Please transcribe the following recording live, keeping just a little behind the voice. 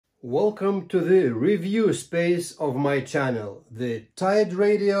Welcome to the review space of my channel. The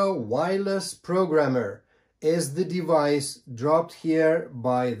Tidradio Wireless Programmer is the device dropped here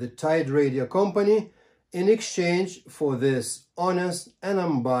by the Tidradio company in exchange for this honest and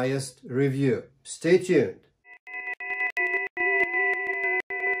unbiased review. Stay tuned.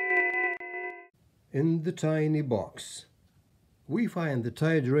 In the tiny box, we find the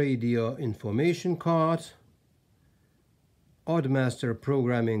Tidradio information card, Oddmaster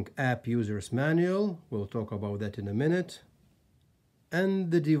Programming App User's Manual, we'll talk about that in a minute, and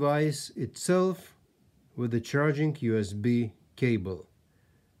the device itself with the charging USB cable.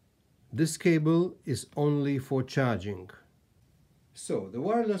 This cable is only for charging. So, the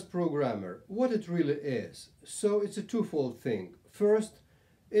wireless programmer, what it really is. So, it's a twofold thing. First,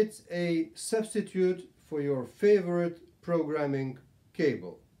 it's a substitute for your favorite programming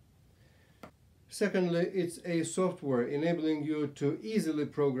cable. Secondly, it's a software enabling you to easily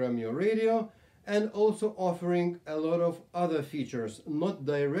program your radio and also offering a lot of other features not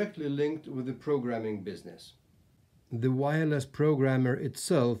directly linked with the programming business. The wireless programmer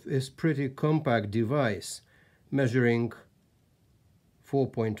itself is a pretty compact device, measuring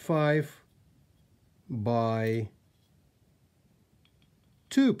 4.5 by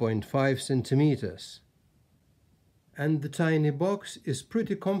 2.5 centimeters. And the tiny box is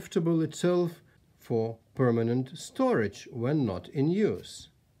pretty comfortable itself for permanent storage when not in use.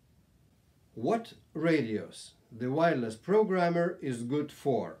 What radios the wireless programmer is good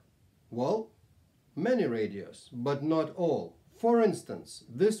for? Well, many radios, but not all. For instance,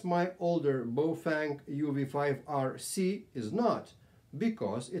 this my older Bofang UV5RC is not,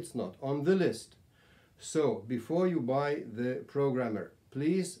 because it's not on the list. So, before you buy the programmer,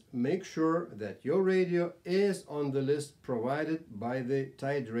 please make sure that your radio is on the list provided by the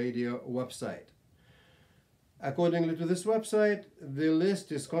Tidradio website. Accordingly to this website, the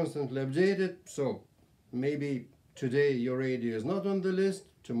list is constantly updated, so maybe today your radio is not on the list,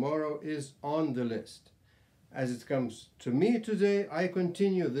 tomorrow is on the list. As it comes to me today, I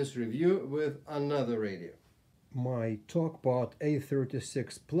continue this review with another radio. My TalkPod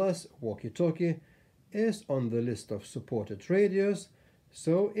A36 Plus walkie-talkie is on the list of supported radios,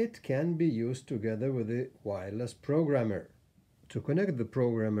 so it can be used together with the wireless programmer. To connect the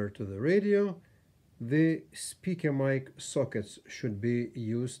programmer to the radio, the speaker mic sockets should be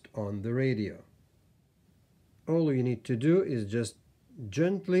used on the radio. All you need to do is just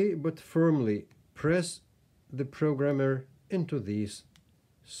gently but firmly press the programmer into these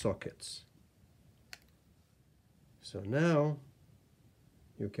sockets. So now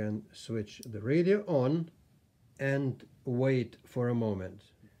you can switch the radio on and wait for a moment,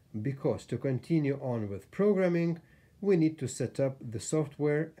 because to continue on with programming we need to set up the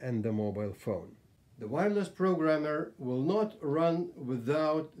software and the mobile phone. The wireless programmer will not run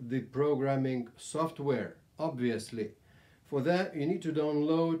without the programming software, obviously. For that you need to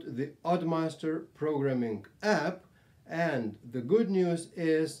download the Oddmaster Programming app, and the good news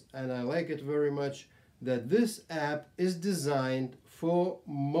is, and I like it very much, that this app is designed for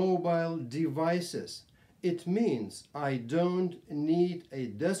mobile devices. It means I don't need a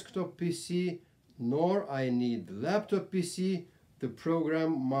desktop PC, nor I need the laptop PC to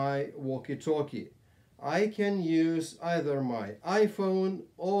program my walkie-talkie. I can use either my iPhone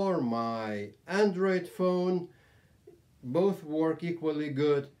or my Android phone. Both work equally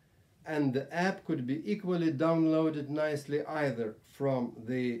good, and the app could be equally downloaded nicely either from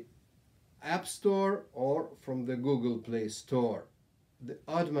the App Store or from the Google Play Store. The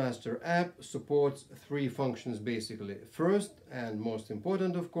Oddmaster app supports three functions basically. First and most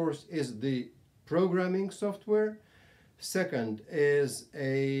important, of course, is the programming software. Second is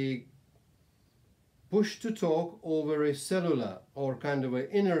a push-to-talk over a cellular or kind of an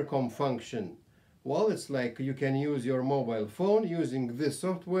intercom function. Well, it's like you can use your mobile phone using this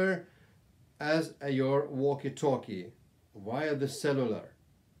software as your walkie-talkie via the cellular.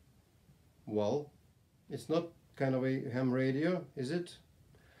 Well, it's not kind of a ham radio, is it?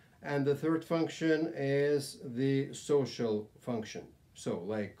 And the third function is the social function. So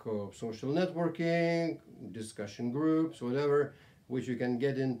like social networking, discussion groups, whatever, which you can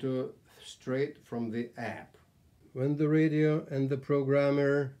get into straight from the app. When the radio and the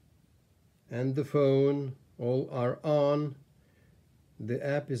programmer and the phone all are on, the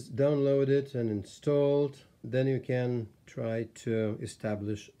app is downloaded and installed, then you can try to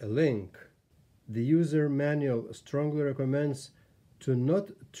establish a link. The user manual strongly recommends to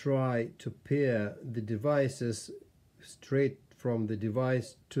not try to pair the devices straight from the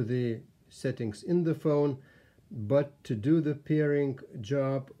device to the settings in the phone, but to do the pairing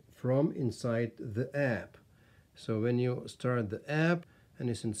job from inside the app. So when you start the app and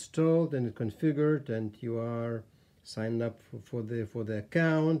it's installed and configured, and you are signed up for the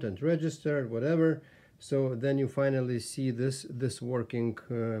account and registered, whatever. So then you finally see this working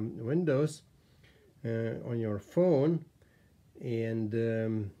Windows on your phone, and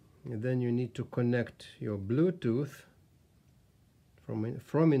then you need to connect your Bluetooth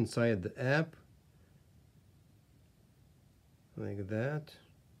from inside the app, like that.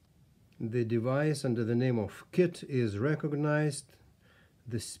 The device under the name of Kit is recognized,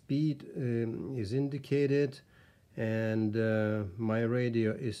 the speed is indicated, and my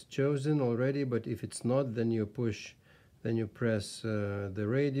radio is chosen already. But if it's not, then you press the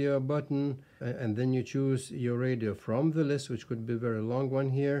radio button, and then you choose your radio from the list, which could be a very long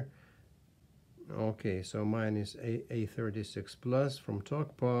one here. Okay, so mine is A36 Plus from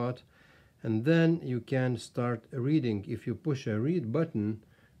TalkPod, and then you can start reading. If you push a read button,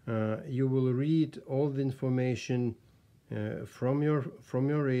 you will read all the information from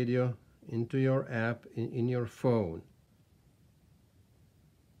your radio into your app in your phone.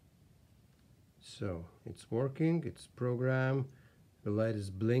 So it's working, it's programmed, the light is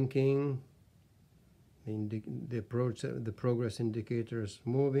blinking, the progress indicator is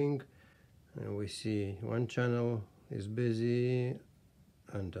moving, and we see one channel is busy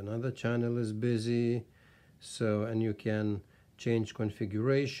and another channel is busy. So, and you can change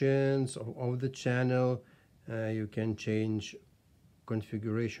configurations of the channel, you can change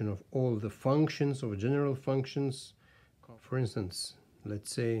configuration of all the functions, of general functions. For instance,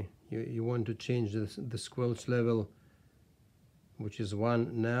 let's say you want to change the squelch level, which is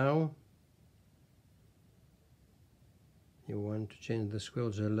 1 now. You want to change the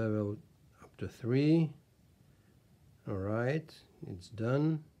squelch level up to 3. All right, it's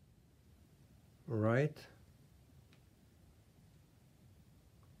done. All right.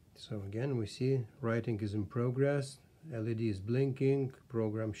 So again, we see writing is in progress, LED is blinking,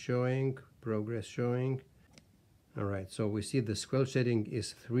 program showing, progress showing. All right, so we see the squelch setting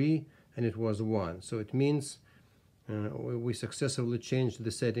is 3 and it was 1. So it means we successfully changed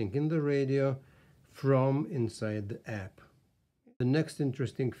the setting in the radio from inside the app. The next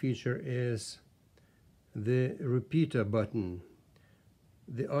interesting feature is the repeater button.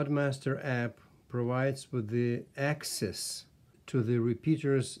 The Oddmaster app provides with the access to the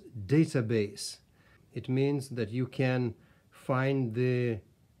repeater's database. It means that you can find the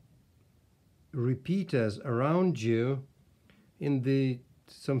repeaters around you in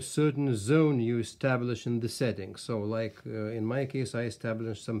some certain zone you establish in the settings. So like in my case, I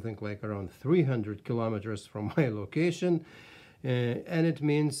established something like around 300 kilometers from my location, and it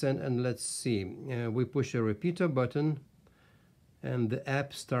means, and let's see, we push a repeater button and the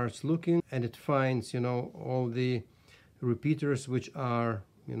app starts looking, and it finds, all the repeaters which are,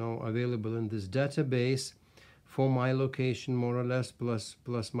 available in this database for my location, more or less, plus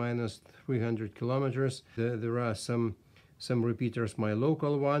minus 300 kilometers. There are some repeaters, my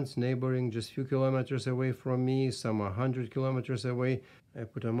local ones, neighboring just a few kilometers away from me, some are 100 kilometers away. I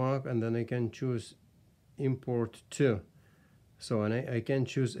put a mark, and then I can choose import to. So, and I can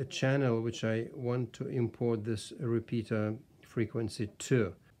choose a channel which I want to import this repeater frequency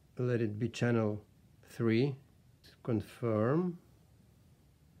to. Let it be channel 3. Confirm.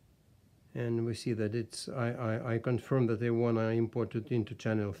 And we see that it's, I confirm that I want to import it into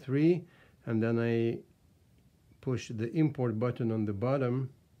channel 3, and then I push the import button on the bottom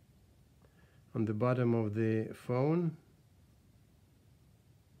of the phone,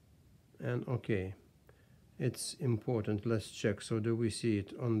 and okay, it's important. Let's check. So do we see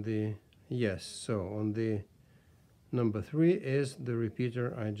it on the, yes, so on the number 3 is the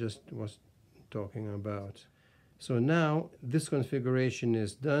repeater I just was talking about. So now this configuration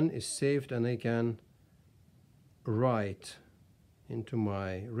is done, is saved, and I can write into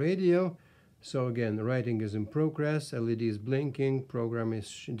my radio. So again, writing is in progress, LED is blinking, program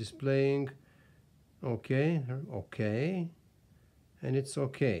is displaying, okay, and it's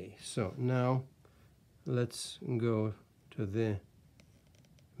okay. So now let's go to the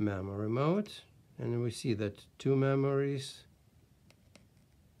memory mode, and we see that 2 memories,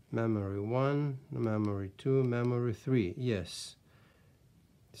 memory 1, memory 2, memory 3, yes.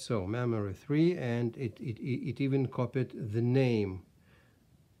 So memory 3, and it even copied the name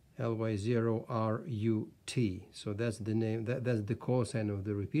LY0RUT. So that's the name, that's the call sign of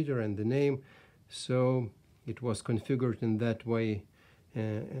the repeater and the name. So it was configured in that way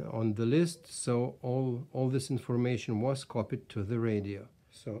on the list. So all this information was copied to the radio.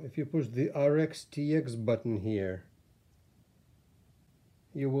 So if you push the RxTX button here,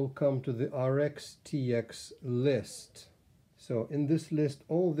 you will come to the RxTX list. So in this list,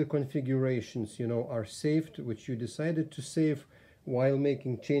 all the configurations, are saved, which you decided to save while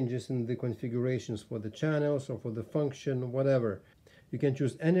making changes in the configurations for the channels or for the function, whatever. You can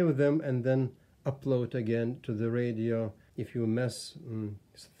choose any of them and then upload again to the radio. If you mess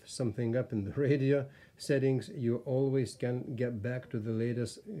something up in the radio settings, you always can get back to the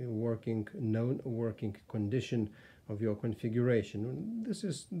latest known working condition of your configuration. This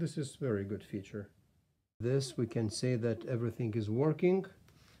is very good feature. This we can say that everything is working,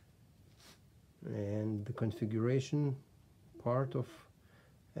 and the configuration part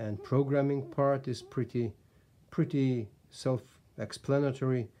and programming part is pretty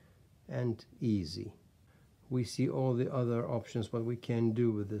self-explanatory and easy. We see all the other options what we can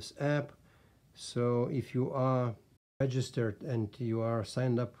do with this app. So if you are registered and you are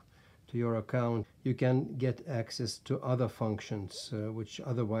signed up to your account, you can get access to other functions which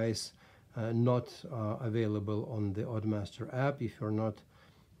otherwise not available on the Oddmaster app if you're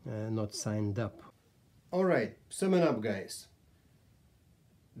not signed up. All right, summing up, guys.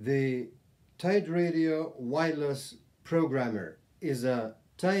 The Tidradio Wireless Programmer is a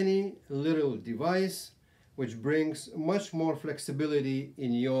tiny little device which brings much more flexibility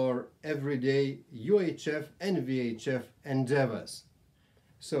in your everyday UHF and VHF endeavors.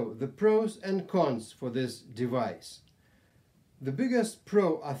 So the pros and cons for this device. The biggest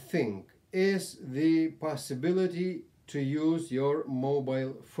pro, I think, is the possibility to use your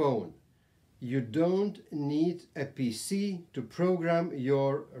mobile phone. You don't need a PC to program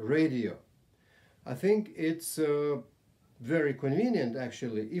your radio. I think it's very convenient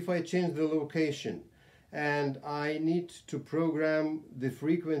actually. If I change the location and I need to program the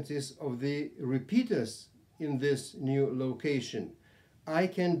frequencies of the repeaters in this new location, I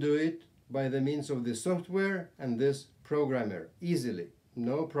can do it by the means of the software and this programmer easily,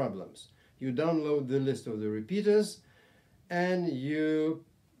 no problems. You download the list of the repeaters and you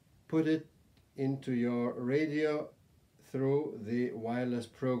put it into your radio through the wireless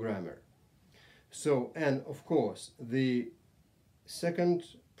programmer. So, and of course, the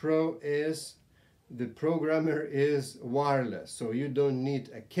second pro is the programmer is wireless, so you don't need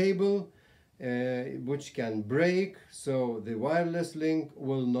a cable which can break, so the wireless link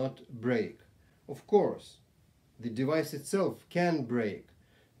will not break. Of course, the device itself can break,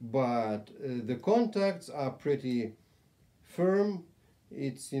 but the contacts are pretty firm.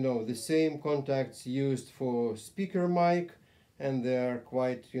 It's, the same contacts used for speaker mic, and they're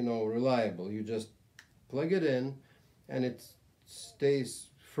quite, reliable. You just plug it in and it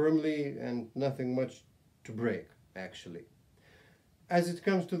stays firmly and nothing much to break, actually. As it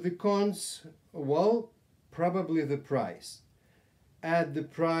comes to the cons, well, probably the price. At the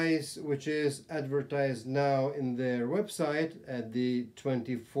price which is advertised now in their website at the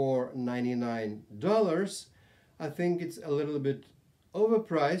 $24.99, I think it's a little bit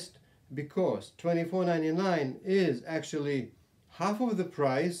overpriced, because $24.99 is actually half of the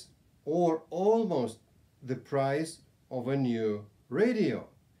price or almost the price of a new radio.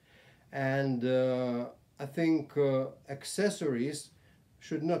 And I think accessories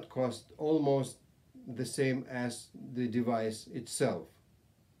should not cost almost the same as the device itself.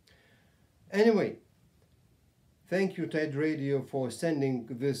 Anyway, thank you Tidradio for sending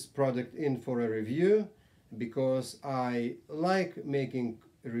this product in for a review, because I like making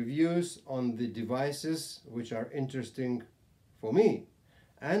reviews on the devices which are interesting for me,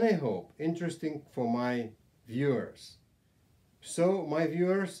 and I hope interesting for my viewers. So my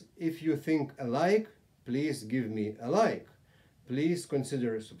viewers, if you think alike, please give me a like. Please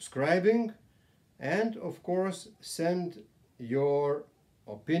consider subscribing, and of course send your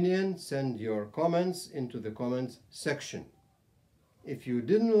opinion, send your comments into the comments section. If you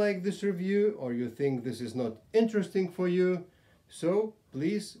didn't like this review or you think this is not interesting for you, so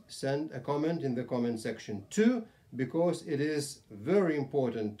please send a comment in the comment section too, because it is very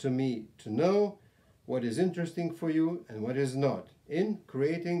important to me to know what is interesting for you and what is not in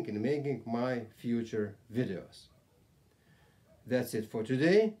creating and making my future videos. That's it for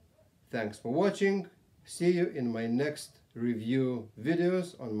today. Thanks for watching. See you in my next review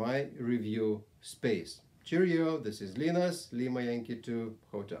videos on my review space. Cheerio, this is Linas, Lima Yankee 2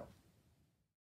 Hotel.